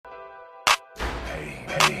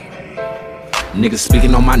Niggas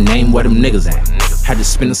speaking on my name, where them niggas at? Had to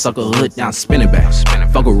spin the sucker hood down, spin it back.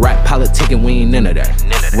 Fuck a rap politicking, we ain't into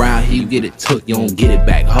that. Round here you get it took, you don't get it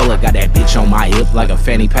back. Holla, got that bitch on my hip like a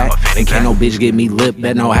fanny pack. And can't no bitch get me lip,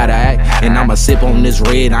 better know how to act. And I'ma sip on this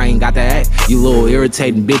red, I ain't got to act. You little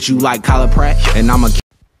irritating bitch, you like Collar Pratt. And I'ma...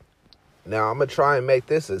 Now, I'm gonna try and make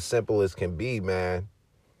this as simple as can be, man.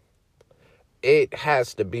 It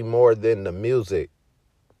has to be more than the music.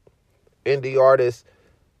 Indie artists,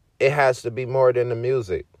 it has to be more than the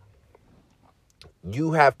music.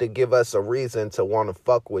 You have to give us a reason to want to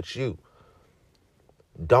fuck with you.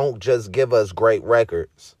 Don't just give us great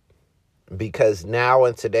records. Because now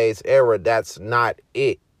in today's era, that's not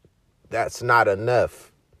it. That's not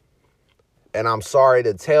enough. And I'm sorry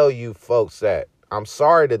to tell you folks that. I'm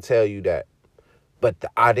sorry to tell you that. But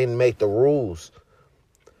I didn't make the rules.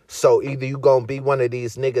 So either you gonna be one of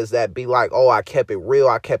these niggas that be like, oh, I kept it real,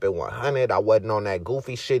 I kept it 100, I wasn't on that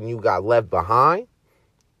goofy shit and you got left behind.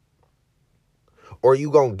 Or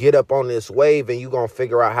you gonna get up on this wave and you gonna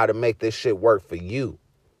figure out how to make this shit work for you.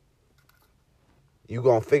 You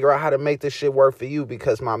gonna figure out how to make this shit work for you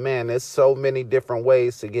because, my man, there's so many different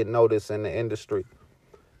ways to get noticed in the industry.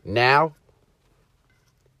 Now,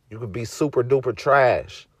 you could be super duper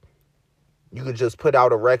trash. You could just put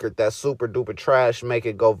out a record that's super duper trash, make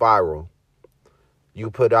it go viral.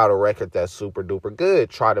 You put out a record that's super duper good,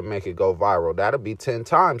 try to make it go viral. That'll be 10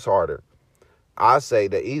 times harder. I say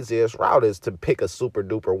the easiest route is to pick a super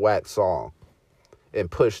duper whack song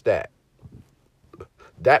and push that.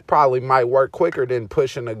 That probably might work quicker than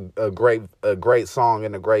pushing a great song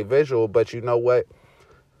and a great visual, but you know what?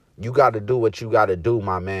 You got to do what you got to do,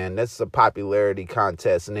 my man. This is a popularity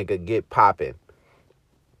contest, nigga. Get popping.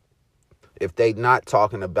 If they not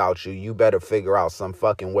talking about you, you better figure out some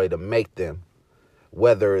fucking way to make them,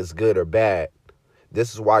 whether it's good or bad.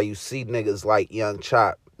 This is why you see niggas like Young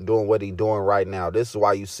Chop doing what he doing right now. This is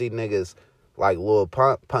why you see niggas like Lil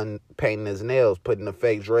Pump painting his nails, putting the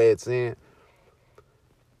fake dreads in.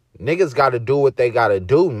 Niggas got to do what they got to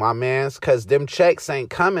do, my mans, because them checks ain't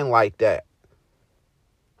coming like that.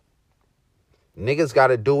 Niggas got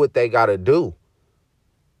to do what they got to do.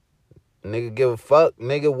 Nigga, give a fuck.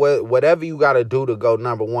 Nigga, whatever you got to do to go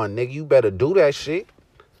number one. Nigga, you better do that shit.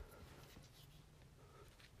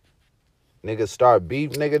 Nigga, start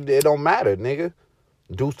beef. Nigga, it don't matter, nigga.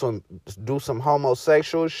 Do some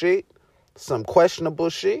homosexual shit. Some questionable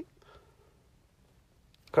shit.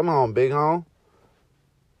 Come on, big home.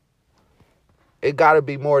 It got to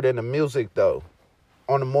be more than the music, though.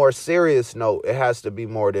 On a more serious note, it has to be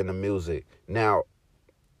more than the music. Now,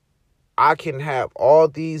 I can have all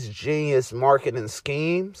these genius marketing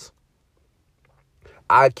schemes.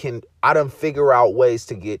 I done figure out ways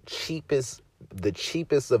to get the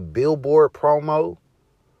cheapest of billboard promo,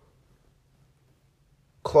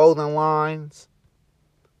 clothing lines,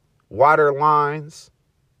 water lines.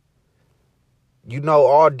 You know,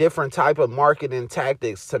 all different type of marketing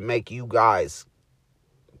tactics to make you guys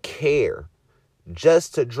care,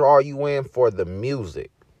 just to draw you in for the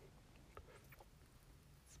music.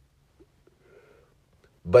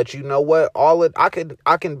 But you know what? I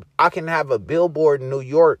can have a billboard in New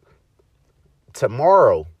York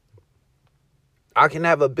tomorrow. I can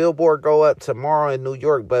have a billboard go up tomorrow in New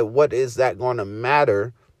York, but what is that going to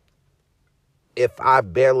matter if I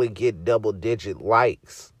barely get double-digit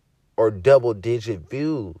likes or double-digit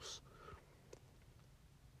views?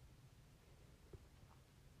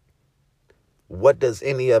 What does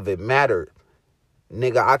any of it matter?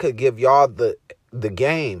 Nigga, I could give y'all the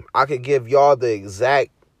game. I could give y'all the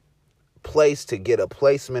exact place to get a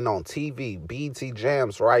placement on TV, BET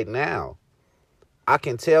Jams right now. I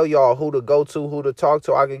can tell y'all who to go to, who to talk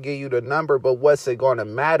to. I can give you the number, but what's it going to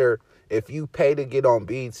matter if you pay to get on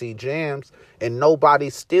BET Jams and nobody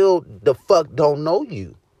still the fuck don't know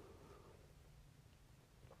you?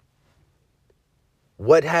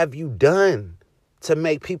 What have you done to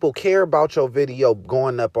make people care about your video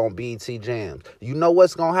going up on BET Jams? You know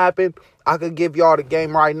what's going to happen? I could give y'all the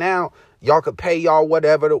game right now. Y'all could pay y'all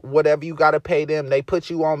whatever you got to pay them. They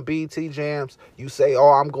put you on BET Jams. You say,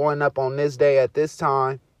 oh, I'm going up on this day at this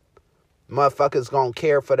time. Motherfuckers going to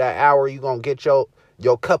care for that hour. You going to get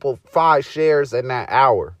your couple 5 shares in that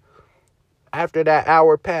hour. After that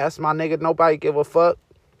hour passed, my nigga, nobody give a fuck.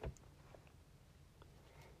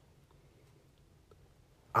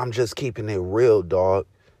 I'm just keeping it real, dog.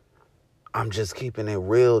 I'm just keeping it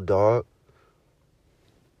real, dog.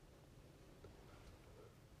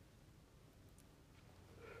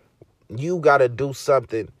 You got to do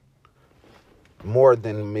something more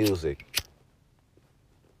than music.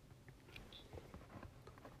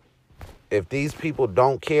 If these people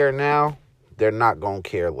don't care now, they're not going to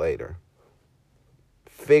care later.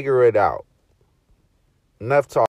 Figure it out. Enough talk.